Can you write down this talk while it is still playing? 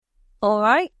All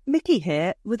right, Mickey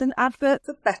here with an advert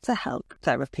for BetterHelp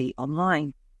Therapy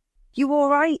Online. You all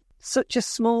right? Such a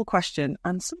small question,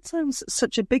 and sometimes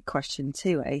such a big question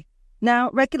too, eh?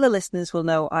 Now, regular listeners will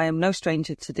know I am no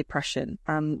stranger to depression,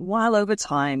 and while over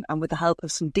time, and with the help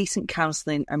of some decent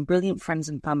counselling and brilliant friends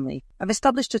and family, I've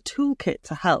established a toolkit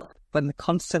to help when the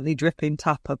constantly dripping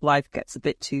tap of life gets a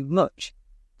bit too much.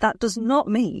 That does not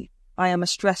mean I am a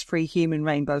stress-free human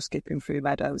rainbow skipping through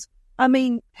meadows. I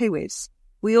mean, who is?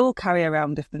 We all carry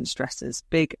around different stresses,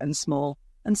 big and small,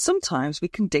 and sometimes we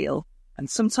can deal, and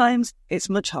sometimes it's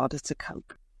much harder to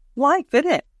cope. Life,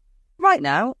 innit? Right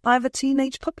now, I have a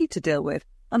teenage puppy to deal with,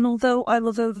 and although I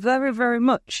love her very, very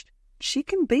much, she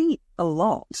can be a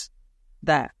lot.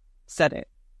 There, said it.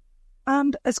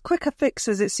 And as quick a fix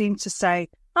as it seemed to say,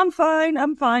 I'm fine,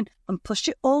 and push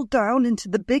it all down into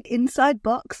the big inside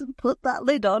box and put that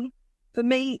lid on, for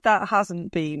me, that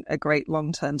hasn't been a great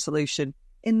long-term solution,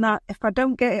 in that if I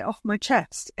don't get it off my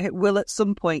chest, it will at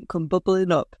some point come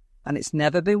bubbling up, and it's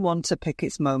never been one to pick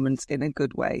its moments in a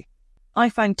good way. I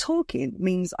find talking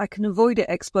means I can avoid it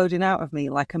exploding out of me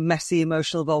like a messy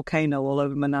emotional volcano all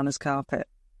over my nana's carpet.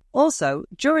 Also,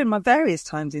 during my various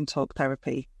times in talk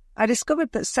therapy, I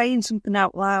discovered that saying something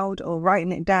out loud or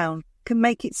writing it down can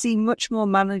make it seem much more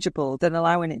manageable than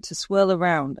allowing it to swirl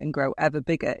around and grow ever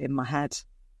bigger in my head.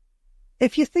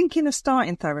 If you're thinking of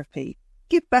starting therapy,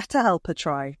 give BetterHelp a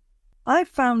try. I've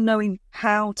found knowing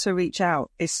how to reach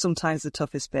out is sometimes the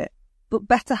toughest bit, but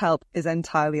BetterHelp is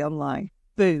entirely online.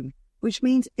 Boom. Which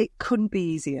means it couldn't be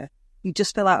easier. You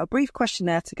just fill out a brief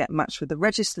questionnaire to get matched with a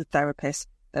registered therapist,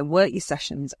 then work your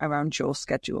sessions around your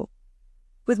schedule.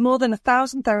 With more than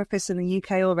 1,000 therapists in the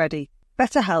UK already,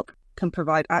 BetterHelp can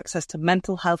provide access to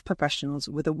mental health professionals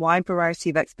with a wide variety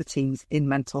of expertise in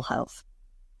mental health.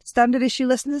 Standard issue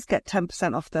listeners get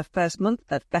 10% off their first month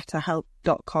at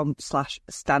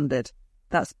betterhelp.com/standard.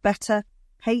 That's better,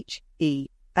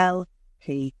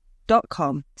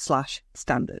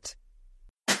 HELP.com/standard.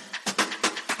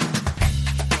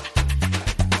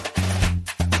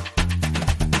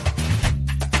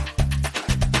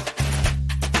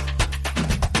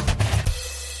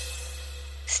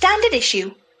 Standard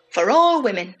issue for all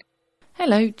women.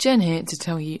 Hello, Jen here to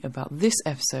tell you about this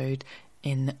episode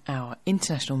in our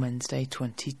International Men's Day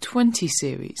 2020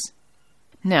 series.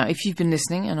 Now, if you've been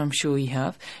listening, and I'm sure you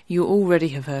have, you already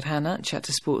have heard Hannah chat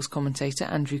to sports commentator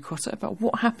Andrew Cotter about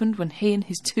what happened when he and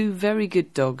his two very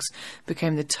good dogs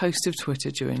became the toast of Twitter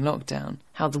during lockdown,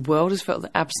 how the world has felt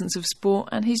the absence of sport,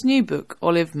 and his new book,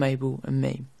 Olive, Mabel and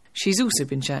Me. She's also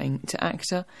been chatting to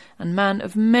actor and man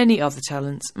of many other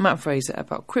talents, Matt Fraser,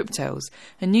 about Cryptales,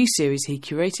 a new series he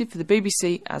curated for the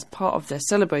BBC as part of their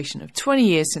celebration of 20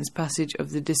 years since passage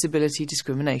of the Disability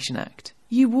Discrimination Act.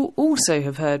 You will also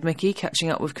have heard Mickey catching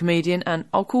up with comedian and,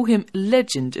 I'll call him,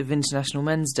 legend of International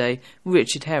Men's Day,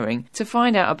 Richard Herring, to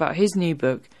find out about his new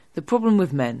book, The Problem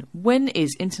with Men, when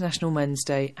is International Men's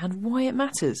Day and why it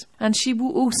matters. And she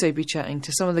will also be chatting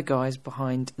to some of the guys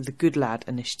behind the Good Lad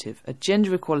Initiative, a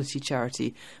gender equality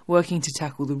charity working to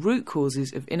tackle the root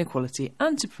causes of inequality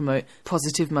and to promote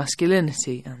positive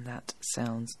masculinity, and that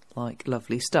sounds like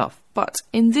lovely stuff. But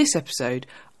in this episode,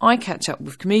 I catch up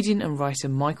with comedian and writer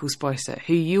Michael Spicer,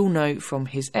 who you'll know from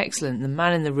his excellent The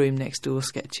Man in the Room Next Door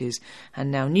sketches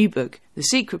and now new book, The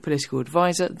Secret Political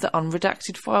Advisor, The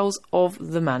Unredacted Files of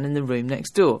The Man in the Room Next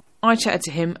Door. I chatted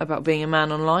to him about being a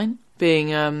man online, being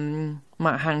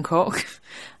Matt Hancock,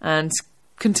 and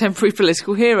contemporary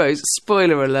political heroes.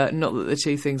 Spoiler alert, not that the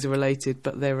two things are related,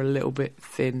 but they're a little bit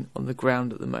thin on the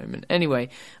ground at the moment. Anyway,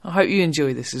 I hope you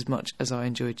enjoy this as much as I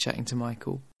enjoyed chatting to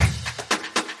Michael.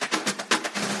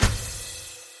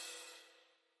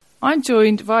 I'm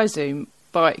joined via Zoom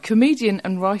by comedian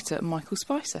and writer Michael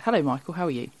Spicer. Hello, Michael. How are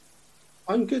you?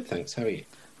 I'm good, thanks. How are you?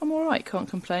 I'm all right. Can't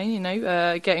complain. You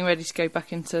know, getting ready to go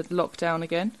back into lockdown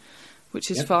again,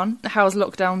 which is fun. How's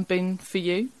lockdown been for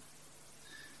you?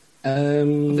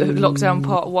 Lockdown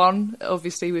part 1.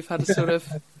 Obviously, we've had a sort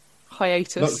of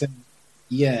hiatus.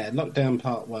 Lockdown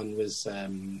part 1 was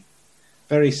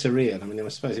very surreal. I mean, I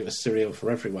suppose it was surreal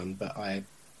for everyone, but I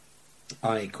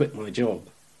quit my job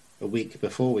a week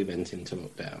before we went into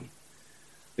lockdown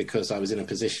because I was in a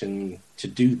position to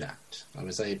do that. I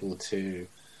was able to,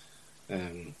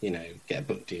 get a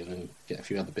book deal and get a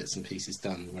few other bits and pieces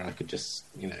done where I could just,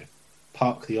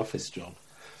 park the office job.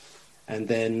 And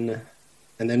then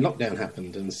lockdown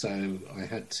happened, and so I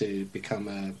had to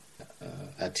become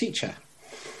a teacher,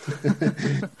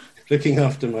 looking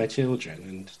after my children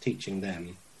and teaching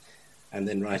them, and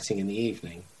then writing in the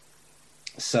evening.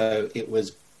 So it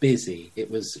was busy.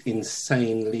 It was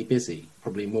insanely busy,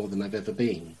 probably more than I've ever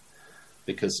been,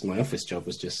 because my office job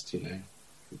was just,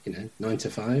 9 to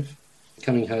 5.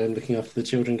 coming home, looking after the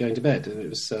children, going to bed. And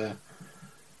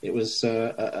it was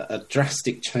a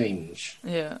drastic change.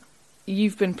 Yeah.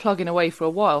 You've been plugging away for a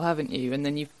while, haven't you? And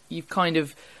then you've kind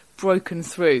of broken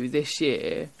through this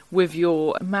year with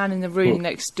your Man in the Room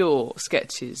Next Door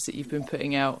sketches that you've been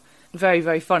putting out. Very,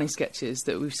 very funny sketches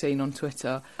that we've seen on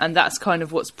Twitter. And that's kind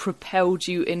of what's propelled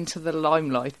you into the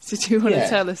limelight. So do you want to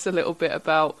tell us a little bit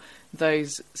about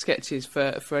those sketches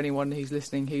for anyone who's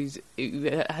listening who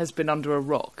has been under a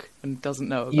rock and doesn't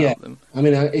know about them? I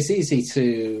mean, it's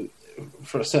easy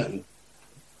for a certain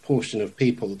portion of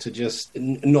people to just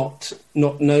not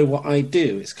know what I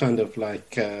do. It's kind of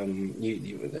like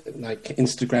like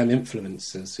Instagram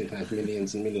influencers who have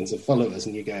millions and millions of followers,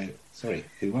 and you go, sorry,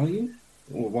 who are you?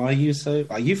 Or why are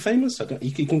you famous?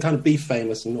 You can kind of be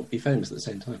famous and not be famous at the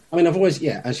same time. I mean, I've always,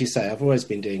 as you say, I've always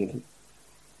been doing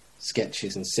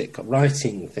sketches and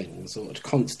writing things, or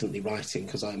constantly writing,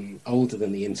 because I'm older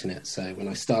than the internet. So when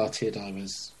I started, I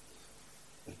was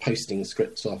posting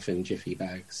scripts off in jiffy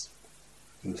bags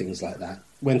and things like that.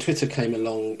 When Twitter came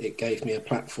along, it gave me a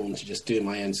platform to just do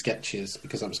my own sketches,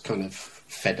 because I was kind of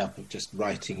fed up of just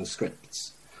writing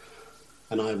scripts.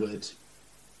 And I would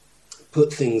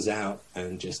put things out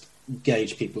and just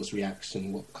gauge people's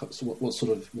reaction. What sort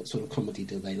of comedy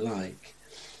do they like?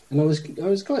 And I was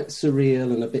quite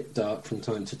surreal and a bit dark from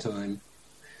time to time.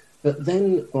 But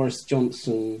then Boris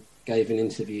Johnson gave an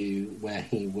interview where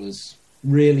he was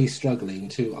really struggling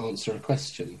to answer a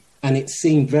question. And it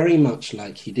seemed very much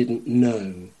like he didn't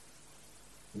know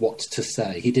what to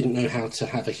say. He didn't know how to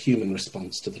have a human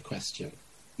response to the question.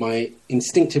 My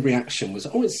instinctive reaction was,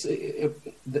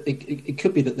 it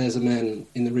could be that there's a man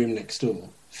in the room next door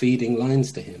feeding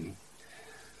lines to him.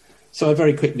 So I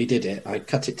very quickly did it. I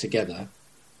cut it together,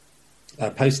 I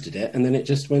posted it, and then it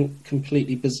just went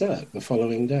completely berserk the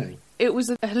following day. It was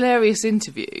a hilarious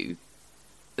interview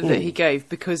that he gave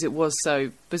because it was so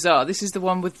bizarre. This is the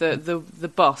one with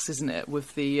the bus, isn't it?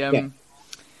 With the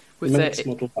with the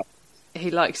model bus. He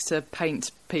likes to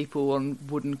paint people on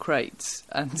wooden crates,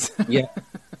 and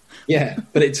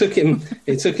but it took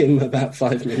him about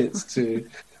 5 minutes to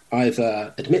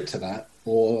either admit to that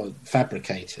or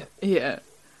fabricate it. Yeah,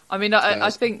 I mean, I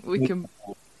think we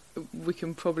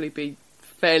can probably be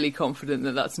fairly confident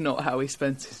that that's not how he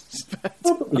spent his spare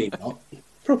time.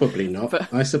 Probably not.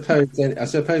 But I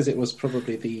suppose it was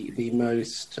probably the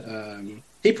most.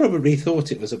 He probably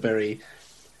thought it was a very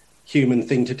human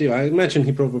thing to do. I imagine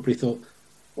he probably thought,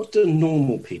 "What do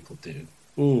normal people do?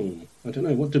 I don't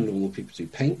know. What do normal people do?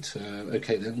 Paint?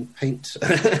 Okay, then paint."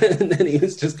 And then he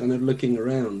was just kind of looking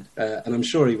around, and I'm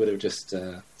sure he would have just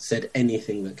said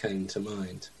anything that came to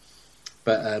mind.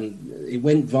 But it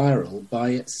went viral by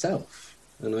itself,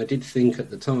 and I did think at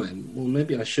the time, well,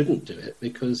 maybe I shouldn't do it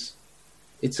because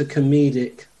it's a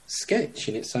comedic sketch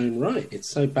in its own right. It's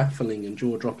so baffling and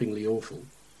jaw-droppingly awful.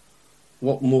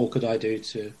 What more could I do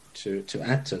to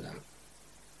add to that?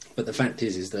 But the fact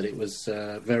is that it was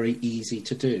very easy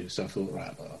to do. So I thought,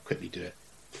 right, well, I'll quickly do it.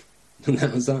 And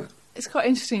that was that. It's quite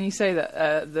interesting you say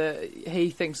that he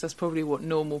thinks that's probably what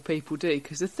normal people do,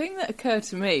 because the thing that occurred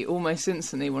to me almost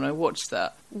instantly when I watched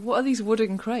that, what are these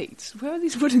wooden crates? Where are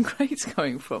these wooden crates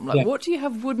coming from? What do you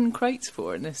have wooden crates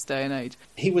for in this day and age?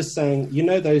 He was saying, you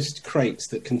know those crates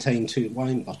that contain 2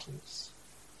 wine bottles?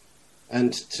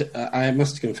 And I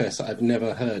must confess that I've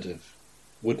never heard of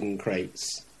wooden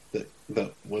crates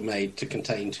that were made to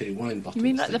contain 2 wine bottles. You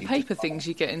mean like the paper things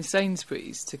you get in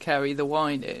Sainsbury's to carry the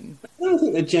wine in? I don't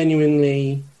think they're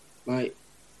genuinely like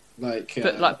but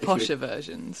posher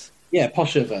versions. Yeah,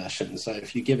 posher versions. So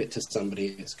if you give it to somebody,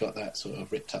 it's got that sort of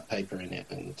ripped up paper in it,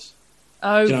 and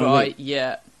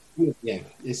yeah.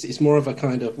 It's more of a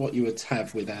kind of what you would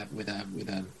have with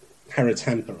a Harrods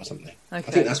hamper or something. Okay. I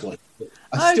think that's what.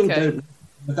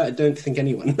 I don't think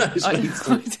anyone knows what he's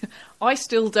doing. I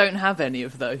still don't have any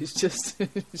of those. Just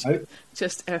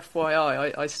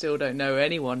FYI, I still don't know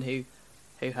anyone who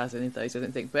has any of those, I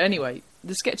don't think. But anyway,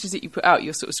 the sketches that you put out,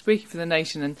 you're sort of speaking for the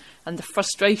nation, and the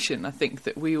frustration I think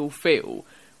that we all feel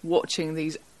watching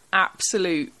these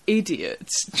absolute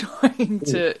idiots trying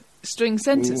to string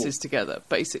sentences together,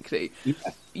 basically. Yeah.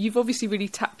 You've obviously really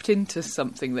tapped into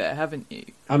something there, haven't you?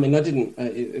 I mean, I didn't.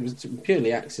 It was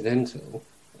purely accidental.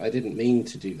 I didn't mean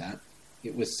to do that.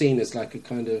 It was seen as like a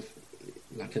kind of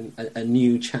like a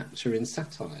new chapter in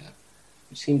satire,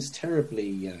 which seems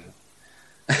terribly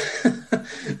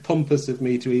pompous of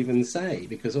me to even say,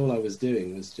 because all I was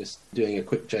doing was just doing a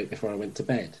quick joke before I went to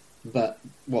bed. But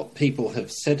what people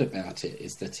have said about it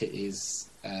is that it is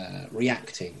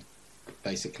reacting.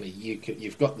 Basically,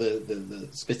 you've got the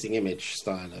spitting image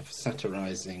style of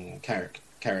satirising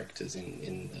characters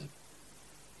in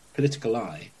political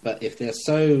eye. But if they're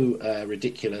so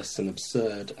ridiculous and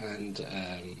absurd and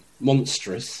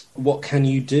monstrous, what can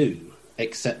you do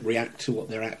except react to what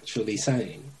they're actually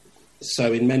saying?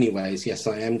 So in many ways, yes,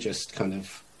 I am just kind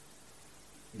of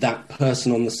that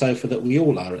person on the sofa that we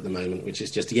all are at the moment, which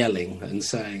is just yelling and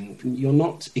saying, you're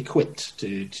not equipped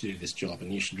to do this job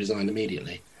and you should resign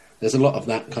immediately. There's a lot of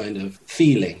that kind of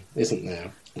feeling, isn't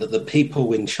there? That the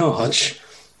people in charge,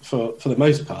 for the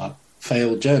most part,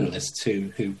 failed journalists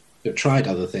who have tried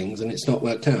other things and it's not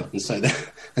worked out. And so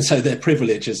their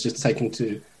privilege has just taken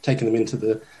them into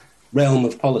the realm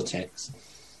of politics.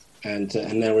 And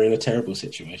now we're in a terrible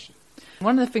situation.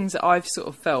 One of the things that I've sort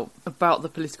of felt about the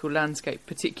political landscape,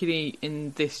 particularly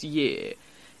in this year,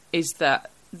 is that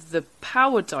the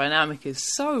power dynamic is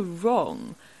so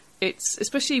wrong. It's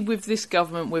especially with this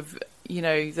government, with, you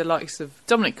know, the likes of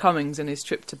Dominic Cummings and his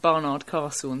trip to Barnard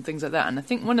Castle and things like that. And I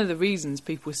think one of the reasons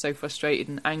people are so frustrated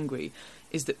and angry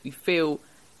is that we feel,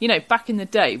 you know, back in the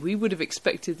day, we would have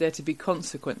expected there to be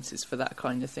consequences for that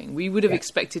kind of thing. We would have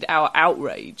expected our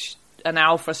outrage and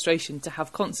our frustration to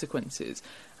have consequences.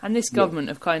 And this government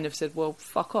have kind of said, well,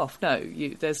 fuck off. No,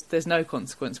 there's no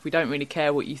consequence. We don't really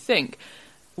care what you think,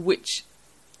 which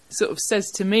sort of says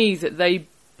to me that they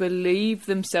believe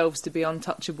themselves to be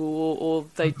untouchable or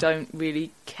they don't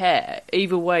really care.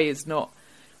 Either way is not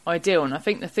ideal. And I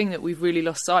think the thing that we've really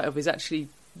lost sight of is actually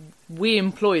we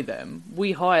employ them,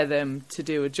 we hire them to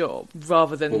do a job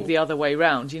rather than the other way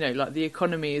round. You know, like the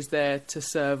economy is there to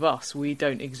serve us. We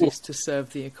don't exist to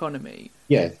serve the economy.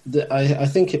 Yeah, I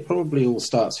think it probably all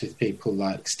starts with people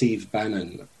like Steve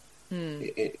Bannon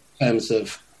in terms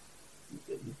of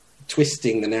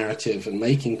twisting the narrative and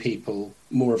making people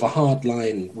more of a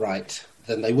hardline right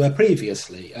than they were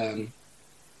previously.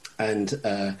 And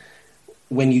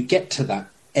when you get to that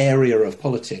area of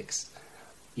politics,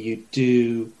 you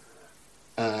do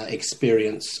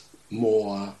experience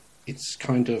more, it's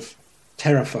kind of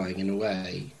terrifying in a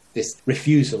way, this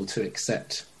refusal to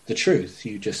accept the truth.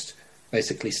 You just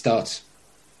basically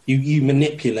you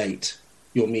manipulate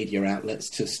your media outlets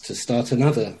to start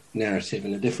another narrative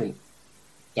in a different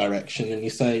direction, and you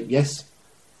say, yes,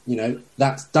 you know,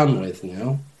 that's done with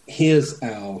now. Here's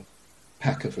our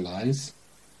pack of lies.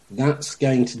 That's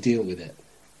going to deal with it.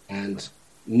 And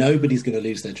nobody's going to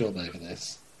lose their job over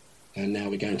this. And now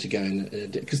we're going to go in,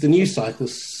 because the news cycle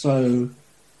is so,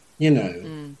 you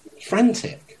know,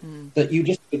 frantic that you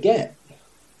just forget.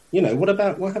 You know,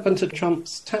 what happened to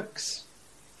Trump's tax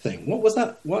thing? What was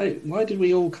that? Why did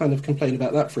we all kind of complain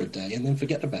about that for a day and then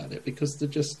forget about it? Because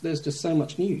there's just so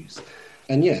much news.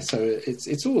 And yeah, so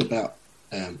it's all about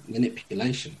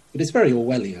manipulation. But it's very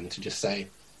Orwellian to just say,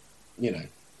 you know,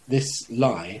 this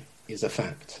lie is a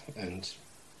fact and,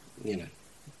 you know,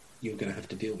 you're going to have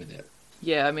to deal with it.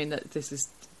 Yeah, I mean, this is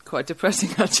quite depressing,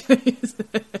 actually, isn't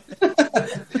it?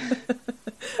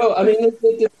 Well, I mean,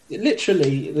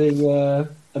 literally, the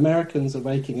Americans are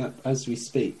waking up as we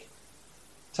speak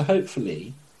to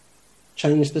hopefully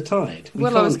change the tide.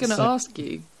 Well, I was going to ask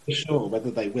you. For sure whether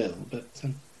they will,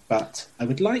 but I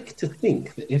would like to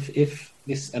think that if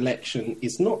this election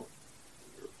is not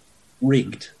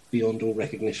rigged beyond all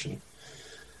recognition,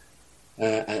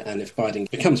 and if Biden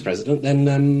becomes president,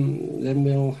 then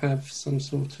we'll have some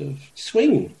sort of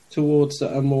swing towards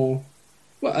a more,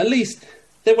 well, at least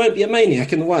there won't be a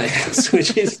maniac in the White House,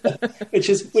 which is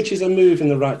a move in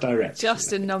the right direction.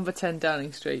 Just in number 10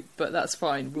 Downing Street, but that's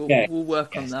fine. We'll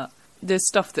work on that. There's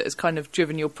stuff that has kind of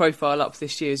driven your profile up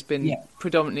this year has been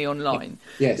predominantly online.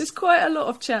 Yes. There's quite a lot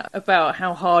of chat about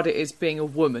how hard it is being a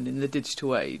woman in the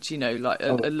digital age, you know, like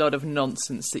a lot of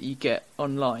nonsense that you get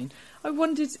online. I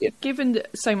wondered, given that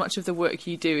so much of the work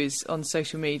you do is on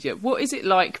social media, what is it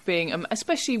like being,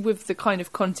 especially with the kind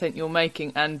of content you're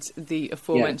making and the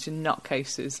aforementioned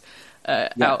nutcases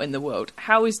out in the world?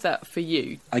 How is that for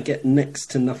you? I get next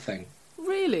to nothing.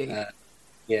 Really?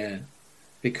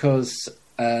 Because,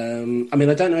 I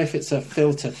mean, I don't know if it's a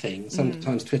filter thing.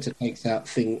 Sometimes Twitter takes out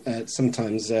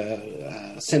sometimes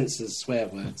censors swear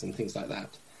words and things like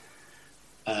that.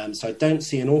 So I don't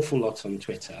see an awful lot on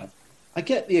Twitter. I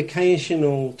get the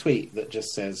occasional tweet that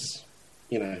just says,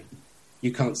 you know,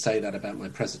 you can't say that about my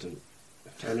president.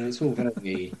 I mean, it's all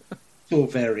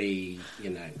very, you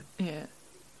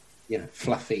know,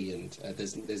 fluffy, and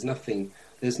there's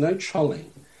no trolling.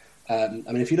 I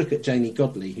mean, if you look at Jamie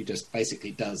Godley, who just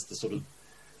basically does the sort of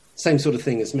same sort of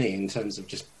thing as me in terms of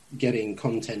just getting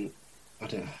content. I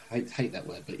hate that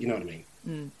word, but you know what I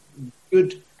mean.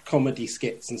 Good comedy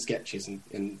skits and sketches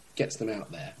and gets them out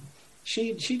there.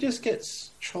 She just gets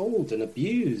trolled and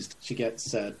abused. She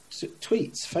gets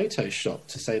tweets photoshopped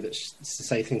to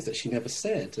say things that she never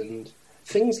said, and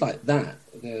things like that,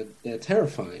 they're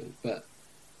terrifying. But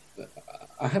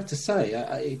I have to say,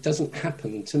 it doesn't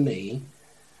happen to me,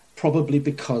 probably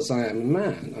because I am a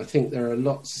man. I think there are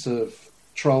lots of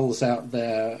trolls out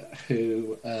there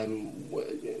who,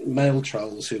 male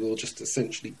trolls, who will just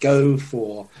essentially go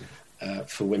for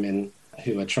women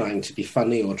who are trying to be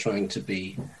funny or trying to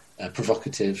be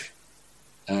provocative.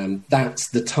 That's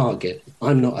the target.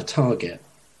 I'm not a target.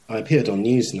 I appeared on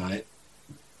Newsnight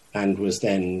and was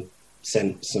then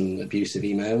sent some abusive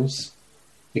emails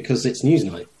because it's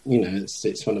Newsnight. You know,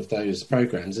 it's one of those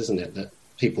programs, isn't it, that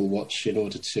people watch in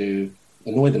order to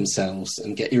annoy themselves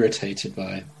and get irritated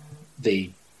by the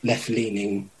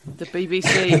left-leaning... The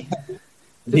BBC.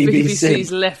 The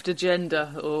BBC's left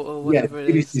agenda or whatever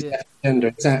it is. BBC's left agenda,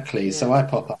 exactly. Yeah. So I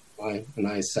pop up and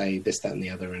I say this, that and the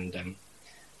other, and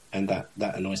that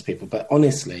annoys people. But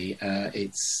honestly,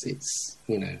 it's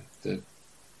you know,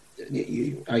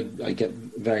 I get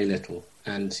very little,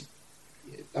 and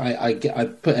I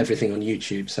put everything on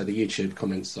YouTube, so the YouTube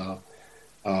comments are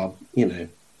you know,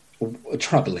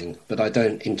 troubling, but I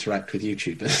don't interact with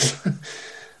YouTubers.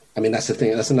 I mean, that's the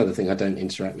thing. That's another thing. I don't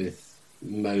interact with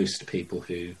most people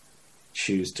who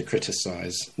choose to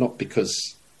criticise, not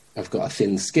because I've got a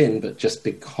thin skin, but just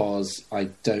because I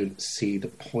don't see the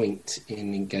point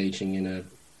in engaging in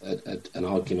an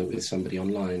argument with somebody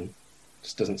online. It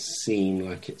just doesn't seem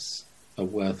like it's a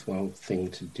worthwhile thing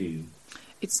to do.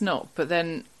 It's not, but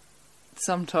then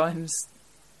sometimes,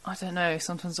 I don't know,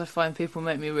 sometimes I find people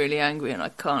make me really angry and I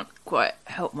can't quite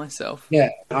help myself.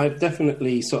 Yeah, I've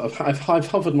definitely I've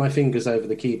hovered my fingers over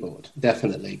the keyboard,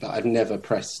 definitely, but I've never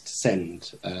pressed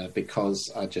send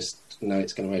because I just know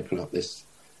it's going to open up this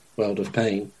world of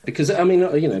pain. Because, I mean,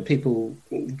 you know, people,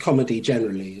 comedy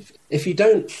generally, if you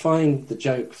don't find the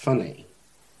joke funny,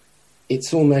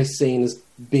 it's almost seen as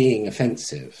being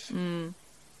offensive. Mm.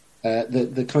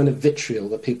 The kind of vitriol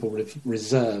that people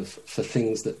reserve for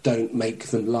things that don't make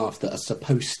them laugh that are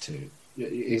supposed to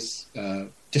is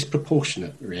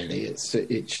disproportionate, really.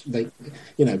 They,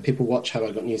 you know, people watch Have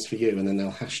I Got News For You and then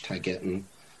they'll hashtag it and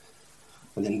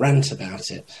then rant about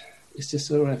it. It's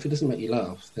just, all right, if it doesn't make you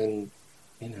laugh, then,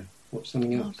 you know, watch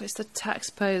something else. But it's the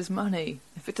taxpayers' money.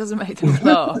 If it doesn't make them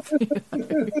laugh, you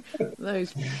know,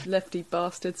 those lefty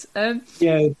bastards.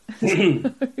 Yeah,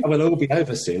 we'll all be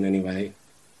over soon anyway.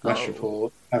 Rush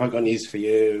Report, Have I Got News For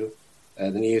You,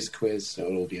 the news quiz,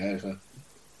 it'll all be over.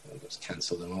 I'll just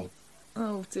cancel them all.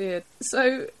 Oh dear.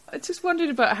 So I just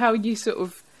wondered about how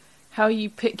you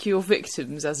pick your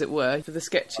victims, as it were, for the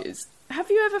sketches. Have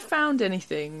you ever found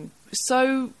anything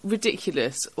so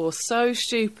ridiculous or so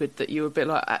stupid that you were a bit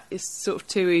like, it's sort of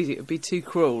too easy, it would be too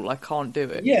cruel, I can't do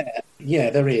it? Yeah,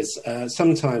 there is.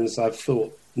 Sometimes I've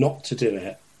thought not to do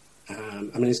it.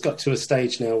 I mean, it's got to a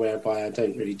stage now whereby I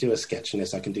don't really do a sketch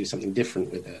unless I can do something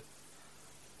different with it.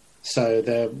 So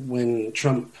when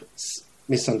Trump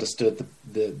misunderstood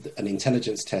an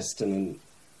intelligence test and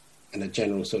a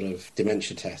general sort of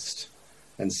dementia test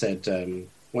and said,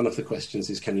 one of the questions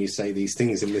is, can you say these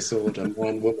things in this order?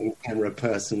 One woman, camera,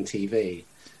 person, TV,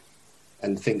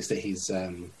 and thinks that he's,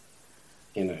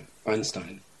 you know,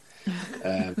 Einstein.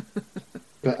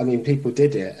 But, I mean, people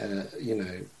did it, you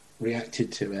know,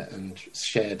 reacted to it and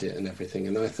shared it and everything,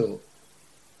 and I thought,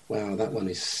 wow, that one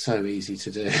is so easy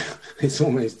to do. It's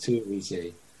almost too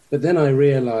easy. But then I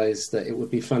realised that it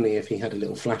would be funny if he had a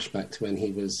little flashback to when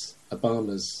he was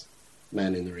Obama's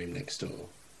man in the room next door,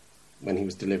 when he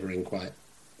was delivering quite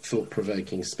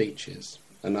thought-provoking speeches,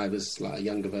 and I was like a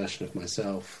younger version of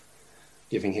myself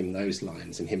giving him those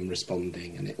lines and him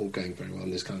responding, and it all going very well,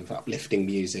 and there's kind of uplifting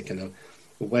music and a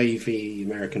wavy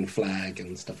American flag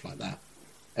and stuff like that.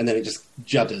 And then it just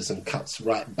judders and cuts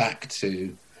right back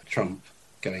to Trump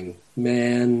going,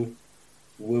 man,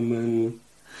 woman,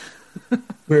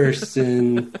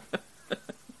 person,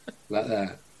 like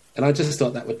that. And I just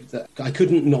thought that I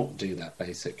couldn't not do that,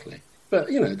 basically.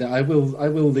 But, you know, that I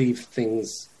will leave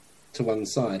things to one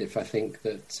side if I think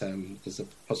that there's a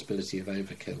possibility of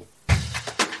overkill.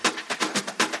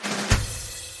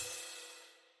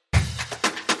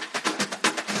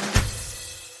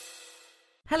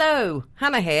 Hello,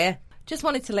 Hannah here. Just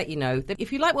wanted to let you know that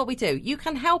if you like what we do, you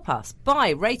can help us by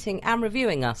rating and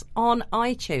reviewing us on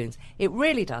iTunes. It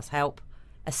really does help,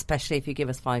 especially if you give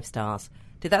us 5 stars.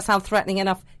 Did that sound threatening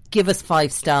enough? Give us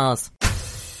 5 stars.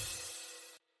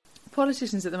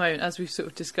 Politicians at the moment, as we've sort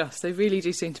of discussed, they really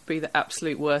do seem to be the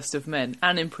absolute worst of men,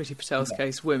 and in Priti Patel's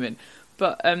case, women.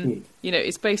 But, you know,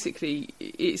 it's basically,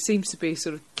 it seems to be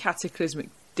sort of cataclysmic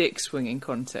dick swinging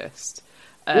contest,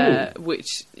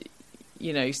 which,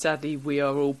 you know, sadly we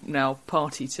are all now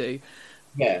party to.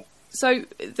 Yeah. So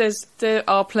there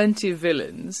are plenty of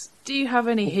villains. Do you have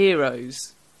any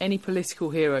heroes? Any political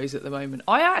heroes at the moment?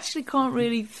 I actually can't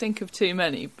really think of too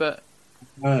many, but...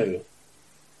 No,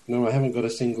 I haven't got a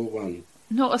single one.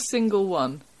 Not a single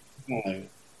one? No.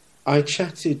 I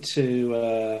chatted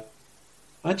to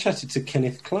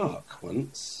Kenneth Clark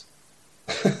once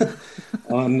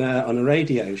on a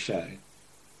radio show,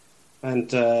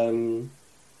 and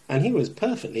he was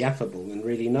perfectly affable and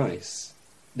really nice.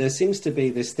 There seems to be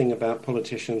this thing about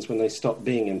politicians, when they stop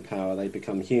being in power, they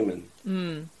become human.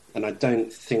 Mm. And I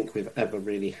don't think we've ever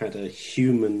really had a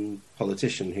human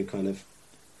politician who kind of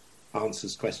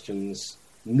answers questions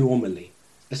normally.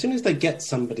 As soon as they get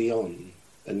somebody on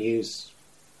a news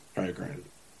programme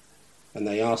and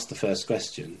they ask the first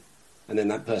question, and then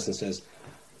that person says,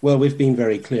 well, we've been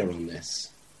very clear on this,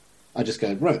 I just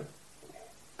go, right,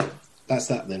 that's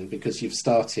that then, because you've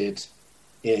started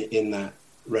in that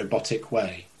robotic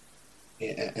way,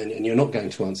 and you're not going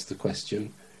to answer the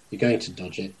question, you're going to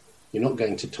dodge it, you're not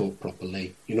going to talk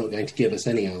properly, you're not going to give us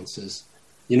any answers,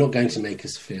 you're not going to make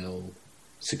us feel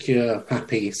secure,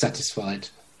 happy, satisfied.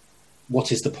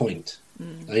 What is the point?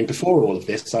 I mean, before all of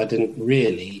this, I didn't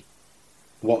really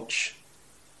watch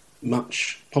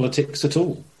much politics at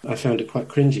all. I found it quite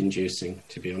cringe-inducing,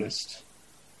 to be honest.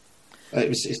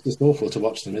 It's just awful to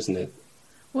watch them, isn't it?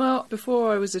 Well,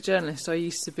 before I was a journalist, I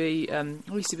used to be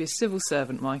a civil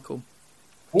servant, Michael.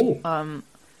 Oh.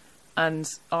 And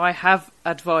I have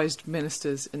advised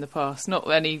ministers in the past, not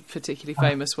any particularly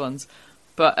famous ones,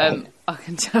 but I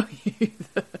can tell you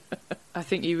that I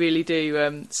think you really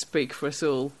do speak for us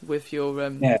all with your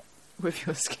with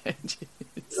your sketches.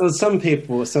 Well, some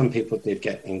people did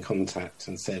get in contact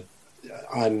and said,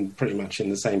 "I'm pretty much in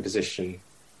the same position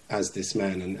as this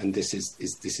man, and this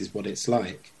is what it's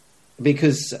like."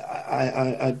 Because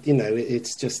I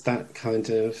it's just that kind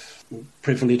of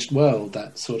privileged world,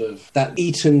 that sort of that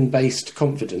Eton-based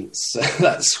confidence,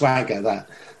 that swagger, that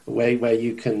way where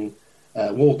you can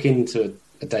walk into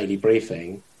a daily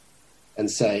briefing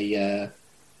and say,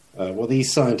 well,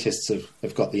 these scientists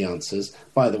have got the answers.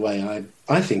 By the way,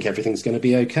 I think everything's going to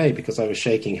be okay because I was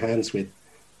shaking hands with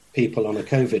people on a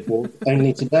COVID walk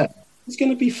only today. It's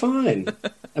going to be fine.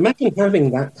 Imagine having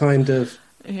that kind of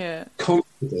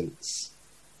confidence.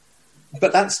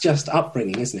 But that's just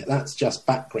upbringing, isn't it? That's just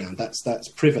background. That's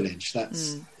privilege.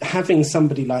 That's having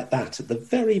somebody like that at the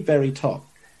very, very top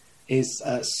is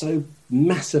so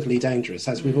massively dangerous,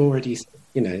 as we've already said.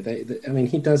 I mean,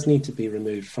 he does need to be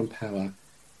removed from power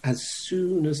as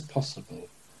soon as possible.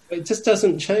 It just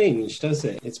doesn't change, does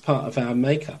it? It's part of our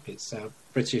makeup. It's our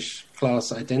British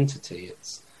class identity.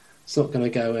 It's not going to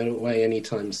go away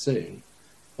anytime soon,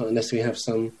 not unless we have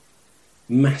some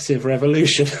massive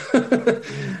revolution.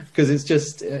 Because it's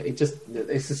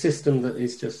a system that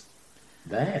is just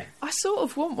there. I sort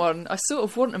of want one. I sort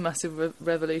of want a massive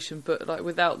revolution, but like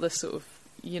without the sort of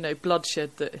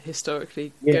bloodshed that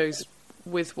historically goes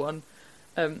with one.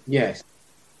 Yes.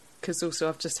 Because also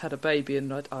I've just had a baby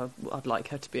and I'd like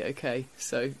her to be okay.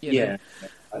 So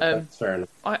that's fair enough.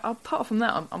 Apart from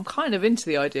that, I'm kind of into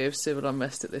the idea of civil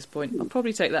unrest at this point. I'll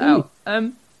probably take that out.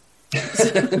 On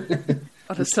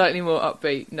a slightly more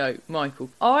upbeat note, Michael,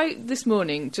 I this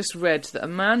morning just read that a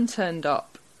man turned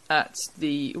up at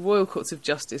the Royal Courts of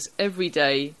Justice every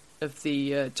day of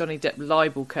the Johnny Depp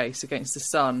libel case against The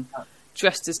Sun,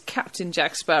 dressed as Captain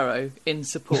Jack Sparrow in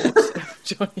support of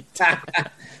Johnny Depp.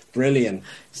 Brilliant.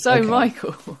 So, okay.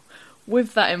 Michael,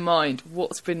 with that in mind,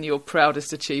 what's been your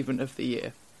proudest achievement of the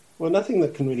year? Well, nothing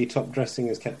that can really top dressing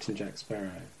as Captain Jack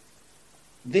Sparrow.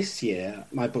 This year,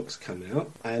 my book's come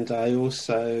out, and I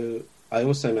also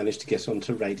managed to get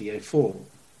onto Radio 4,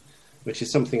 which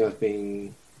is something I've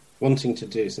been wanting to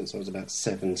do since I was about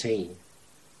 17.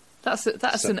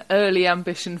 That's an early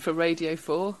ambition for Radio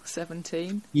 4,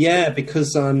 17. Yeah,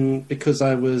 because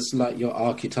I was like your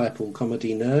archetypal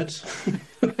comedy nerd.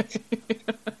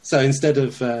 So instead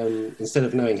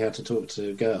of knowing how to talk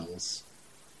to girls,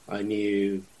 I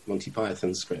knew Monty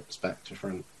Python scripts back to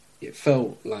front. It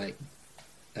felt like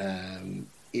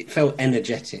it felt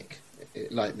energetic.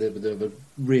 Like there were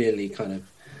really kind of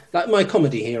like my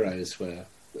comedy heroes were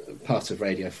part of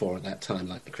Radio 4 at that time,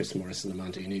 like Chris Morris and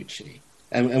Armando Iannucci.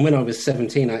 And when I was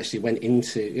 17, I actually went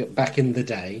into, back in the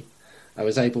day, I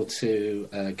was able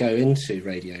to go into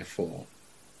Radio 4.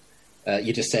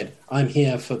 You just said, I'm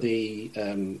here for the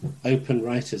open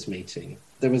writers meeting.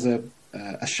 There was a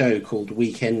show called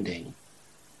Weekending,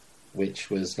 which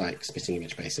was like Spitting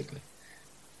Image, basically.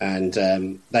 And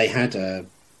they had a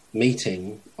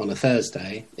meeting on a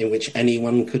Thursday in which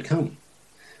anyone could come.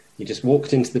 You just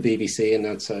walked into the BBC and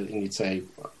you'd say,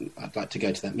 I'd like to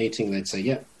go to that meeting. They'd say,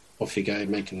 yep. Off you go,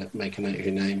 make a note of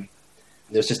your name.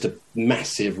 There was just a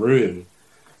massive room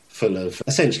full of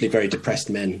essentially very depressed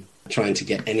men trying to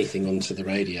get anything onto the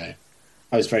radio.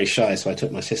 I was very shy, so I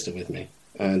took my sister with me.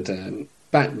 And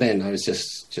back then, I was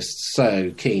just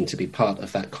so keen to be part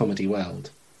of that comedy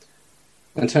world.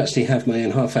 And to actually have my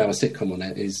own half-hour sitcom on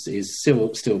it is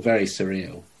still very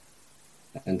surreal.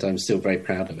 And I'm still very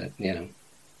proud of it, yeah.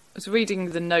 I was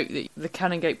reading the note that the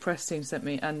Canongate press team sent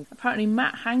me, and apparently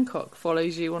Matt Hancock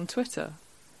follows you on Twitter.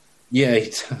 Yeah, he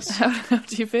does. How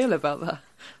do you feel about that?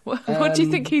 What do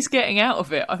you think he's getting out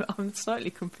of it? I'm slightly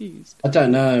confused. I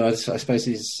don't know. I suppose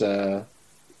he's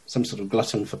some sort of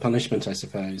glutton for punishment, I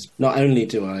suppose. Not only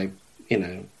do I,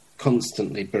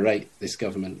 constantly berate this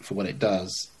government for what it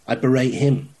does, I berate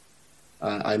him.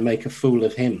 I make a fool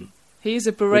of him. He is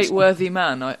a berate-worthy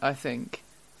man, I think.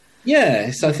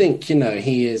 Yes, I think,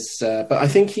 he is... but I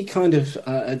think he kind of...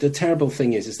 the terrible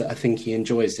thing is that I think he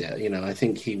enjoys it. I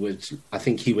think he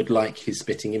would like his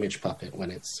spitting image puppet when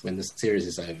the series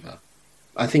is over.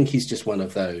 I think he's just one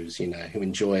of those, who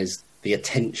enjoys the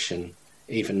attention,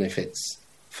 even if it's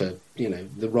for,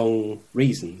 the wrong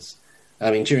reasons.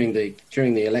 I mean, during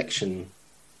the election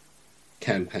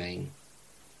campaign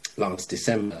last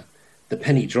December, the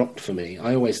penny dropped for me.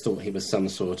 I always thought he was some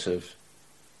sort of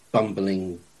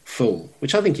bumbling fool,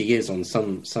 which I think he is on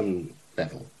some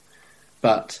level.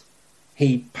 But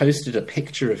he posted a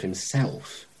picture of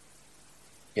himself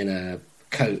in a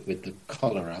coat with the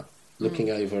collar up, looking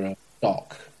over a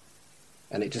dock,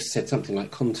 and it just said something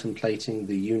like contemplating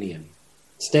the Union,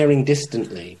 staring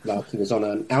distantly like he was on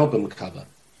an album cover.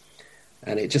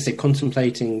 And it just said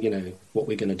contemplating, what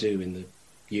we're going to do in the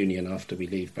Union after we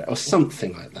leave, or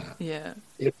something like that. Yeah.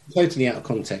 It was totally out of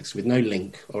context with no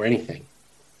link or anything.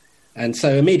 And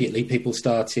so immediately people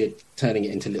started turning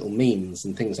it into little memes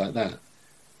and things like that.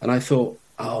 And I thought,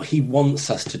 oh, he wants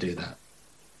us to do that.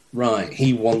 Right,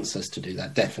 he wants us to do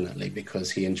that, definitely,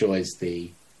 because he enjoys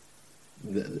he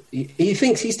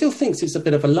still thinks it's a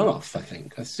bit of a laugh, I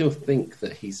think. I still think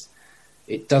that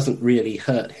it doesn't really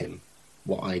hurt him,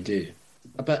 what I do.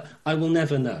 But I will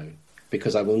never know,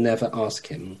 because I will never ask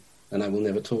him and I will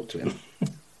never talk to him.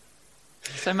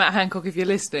 So Matt Hancock, if you're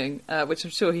listening, which I'm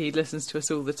sure he listens to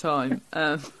us all the time,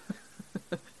 who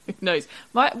knows?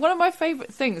 One of my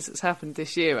favourite things that's happened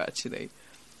this year, actually,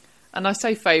 and I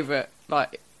say favourite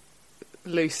like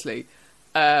loosely,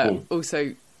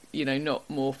 also, not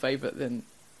more favourite than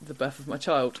the birth of my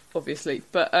child, obviously,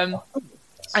 but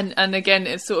and again,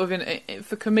 it's sort of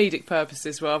for comedic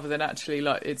purposes rather than actually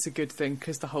like it's a good thing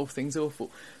because the whole thing's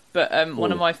awful. But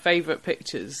one of my favourite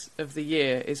pictures of the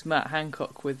year is Matt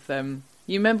Hancock with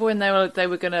you remember when they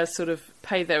were going to sort of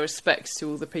pay their respects to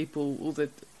all the people, all the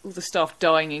staff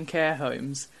dying in care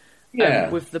homes,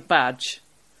 with the badge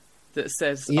that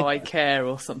says "I care"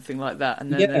 or something like that,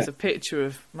 and then there's a picture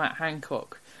of Matt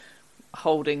Hancock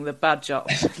holding the badge up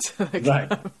to the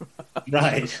camera.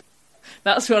 Right.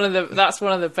 That's one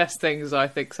of the best things I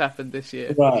think's happened this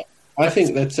year. Right. I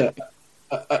think that.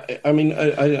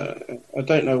 I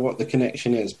don't know what the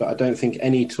connection is, but I don't think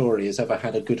any Tory has ever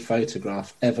had a good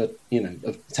photograph ever,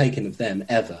 taken of them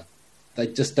ever. They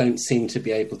just don't seem to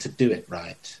be able to do it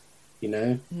right,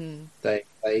 They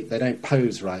don't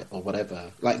pose right or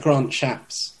whatever. Like Grant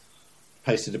Shapps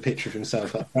posted a picture of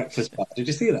himself at breakfast bar. Did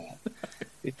you see that?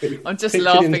 I'm just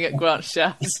laughing at Grant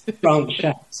Shapps. Grant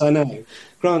Shapps, I know.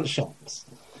 Grant Shapps.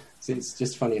 So it's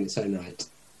just funny in its own right.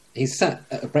 He sat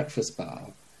at a breakfast bar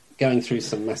going through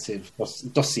some massive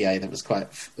dossier that was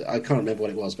I can't remember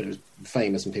what it was, but it was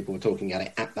famous and people were talking about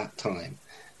it at that time.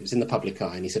 It was in the public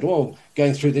eye, and he said,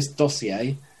 going through this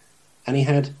dossier, and he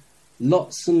had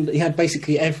he had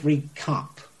basically every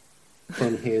cup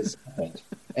from his bed,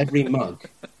 every mug,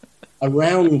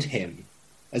 around him,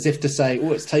 as if to say,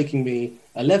 it's taking me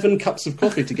 11 cups of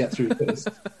coffee to get through this,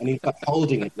 and he's like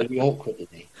holding it really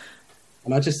awkwardly.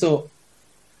 And I just thought,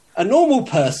 a normal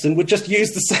person would just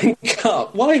use the same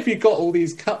cup. Why have you got all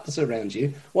these cups around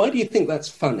you? Why do you think that's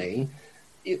funny?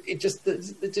 There's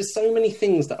just so many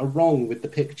things that are wrong with the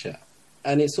picture.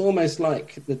 And it's almost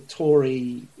like the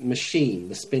Tory machine,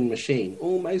 the spin machine,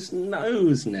 almost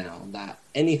knows now that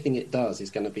anything it does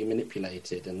is going to be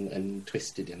manipulated and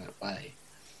twisted in that way.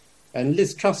 And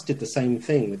Liz Truss did the same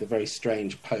thing with a very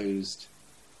strange posed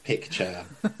picture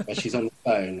where she's on the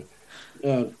phone.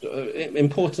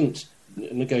 Important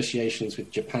negotiations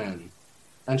with Japan,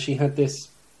 and she had this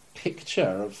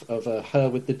picture of her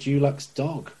with the Dulux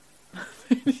dog,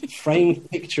 framed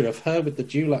picture of her with the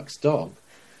Dulux dog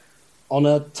on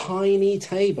a tiny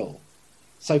table.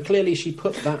 So clearly she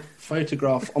put that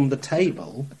photograph on the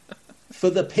table for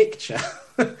the picture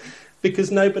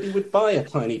because nobody would buy a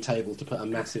tiny table to put a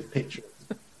massive picture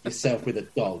of yourself with a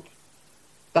dog.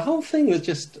 The whole thing was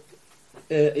just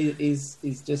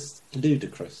is just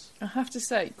ludicrous. I have to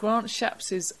say, Grant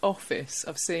Shapps' office,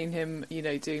 I've seen him,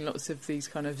 doing lots of these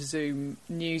kind of Zoom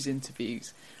news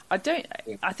interviews. I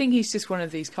think he's just one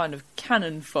of these kind of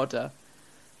cannon fodder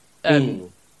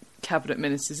cabinet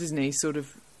ministers, isn't he?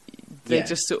 They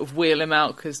just sort of wheel him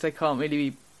out because they can't really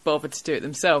be bothered to do it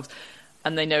themselves.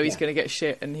 And they know he's going to get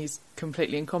shit and he's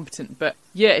completely incompetent. But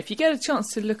yeah, if you get a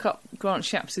chance to look up Grant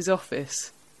Shapps'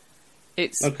 office,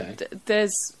 it's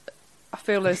I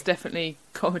feel there's definitely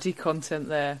comedy content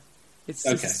there. It's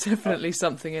definitely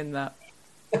something in that.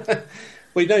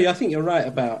 Well, I think you're right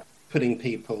about putting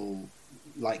people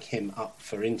like him up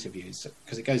for interviews,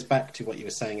 because it goes back to what you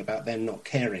were saying about them not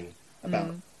caring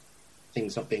about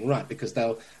things not being right, because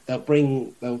they'll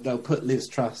put Liz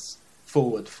Truss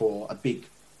forward for a big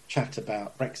chat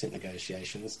about Brexit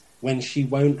negotiations when she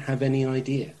won't have any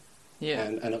idea. Yeah.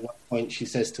 And at one point she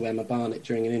says to Emma Barnett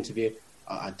during an interview,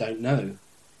 I don't know.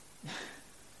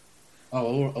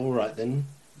 Oh, all right then.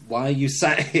 Why are you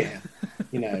sat here?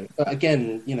 But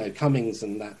again, Cummings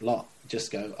and that lot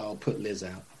just go, I'll put Liz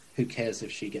out. Who cares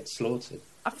if she gets slaughtered?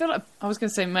 I feel like I was going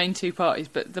to say main two parties,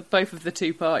 but both of the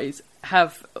two parties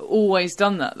have always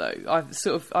done that, though.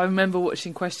 I remember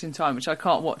watching Question Time, which I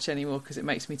can't watch anymore because it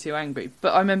makes me too angry.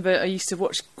 But I remember I used to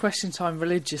watch Question Time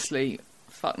religiously,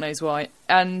 fuck knows why,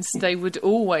 and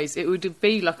it would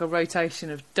be like a rotation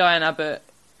of Diane Abbott,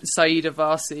 Saida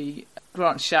Varsi,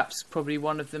 Grant Shapps, probably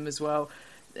one of them as well.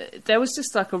 There was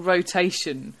just like a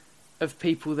rotation of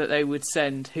people that they would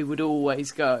send who would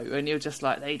always go, and you're just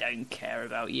like, they don't care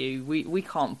about you. We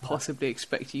can't possibly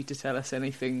expect you to tell us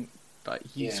anything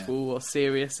like useful or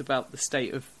serious about the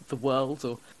state of the world.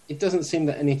 Or it doesn't seem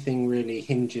that anything really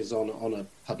hinges on a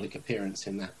public appearance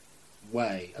in that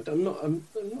way. I'm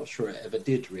not sure it ever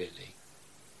did really.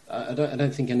 I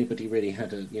don't think anybody really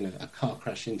had a car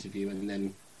crash interview and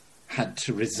then had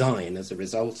to resign as a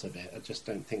result of it. I just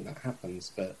don't think that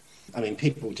happens. But I mean,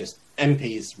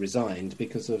 MPs resigned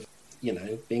because of,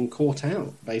 being caught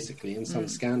out, basically, in some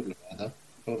scandal or other,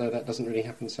 although that doesn't really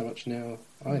happen so much now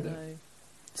either. No.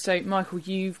 So, Michael,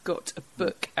 you've got a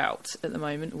book out at the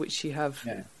moment, which you have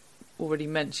already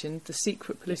mentioned, The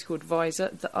Secret Political Advisor,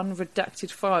 The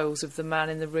Unredacted Files of the Man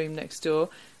in the Room Next Door,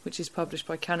 which is published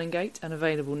by Canongate and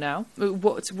available now.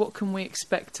 What can we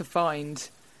expect to find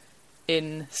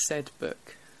in said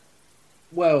book?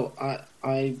 Well,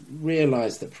 I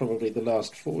realise that probably the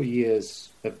last 4 years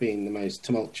have been the most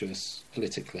tumultuous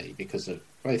politically because of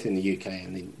both in the UK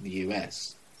and in the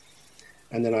US.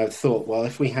 And then I thought, well,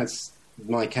 if we had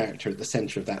my character at the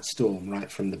centre of that storm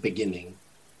right from the beginning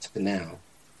to now,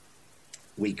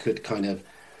 we could kind of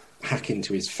hack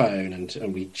into his phone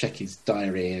and we check his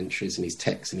diary entries and his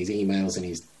texts and his emails and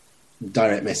his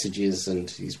direct messages and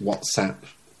his WhatsApp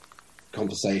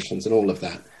conversations and all of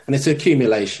that. And it's an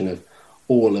accumulation of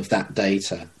all of that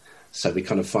data. So we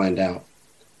kind of find out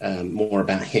more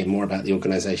about him, more about the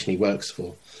organisation he works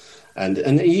for. And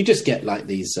you just get like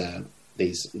these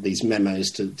memos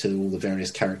to all the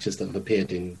various characters that have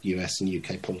appeared in US and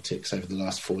UK politics over the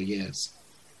last 4 years.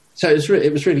 So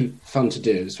it was really fun to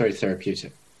do. It was very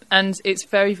therapeutic. And it's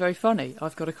very, very funny.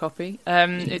 I've got a copy.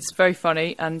 It's very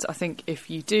funny, and I think if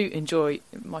you do enjoy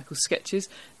Michael's sketches,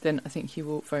 then I think you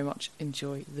will very much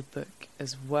enjoy the book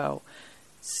as well.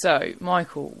 So,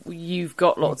 Michael, you've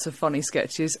got lots of funny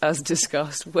sketches, as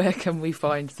discussed. Where can we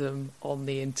find them on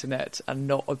the internet and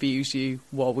not abuse you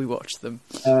while we watch them?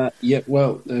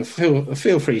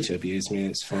 Feel free to abuse me.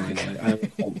 It's fine. I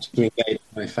want to engage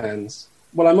with my fans.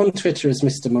 Well, I'm on Twitter as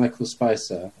Mr. Michael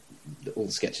Spicer. All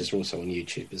the sketches are also on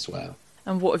YouTube as well.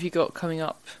 And what have you got coming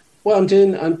up? Well, I'm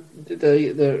doing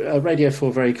the Radio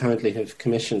 4 very kindly have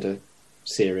commissioned a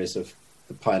series of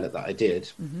the pilot that I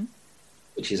did,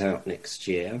 which is out next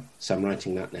year. So I'm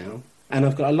writing that now, and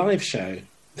I've got a live show.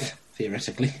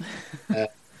 Theoretically, I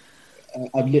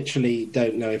literally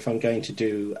don't know if I'm going to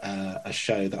do a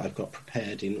show that I've got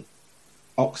prepared in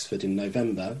Oxford in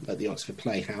November at the Oxford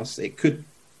Playhouse. It could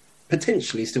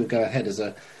potentially still go ahead as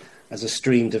a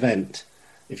streamed event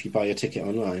if you buy your ticket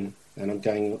online, and I'm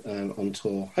going on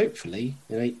tour hopefully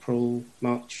in April,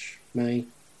 March, May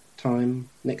time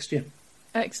next year.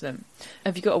 Excellent.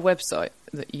 Have you got a website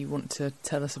that you want to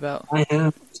tell us about? I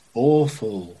have. It's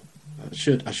awful. I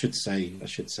should say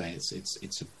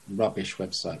it's a rubbish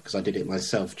website because I did it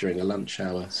myself during a lunch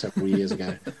hour several years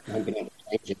ago. I haven't been able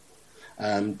to change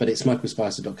it. But it's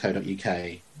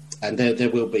michaelspicer.co.uk, and there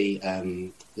will be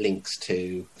links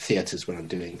to theatres where I'm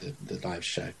doing the live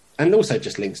show, and also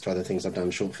just links to other things I've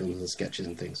done, short films and sketches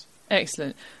and things.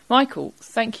 Excellent. Michael,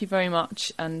 thank you very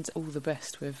much, and all the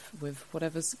best with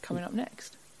whatever's coming up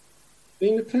next. It's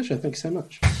been a pleasure. Thank you so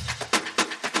much.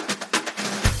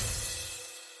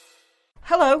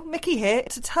 Hello, Mickey here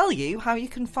to tell you how you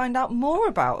can find out more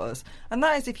about us. And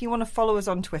that is if you want to follow us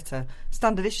on Twitter.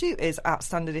 Standard Issue is at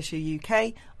Standard Issue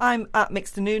UK. I'm at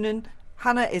Mixter Noonan.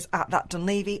 Hannah is at That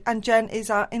Dunleavy. And Jen is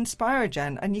at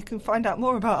InspiraGen. And you can find out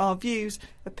more about our views,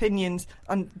 opinions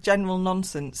and general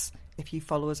nonsense if you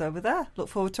follow us over there. Look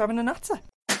forward to having a natter.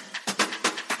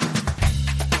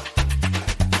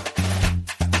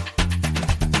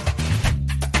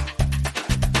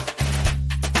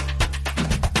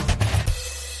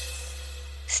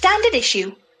 Standard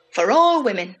Issue for all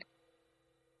women.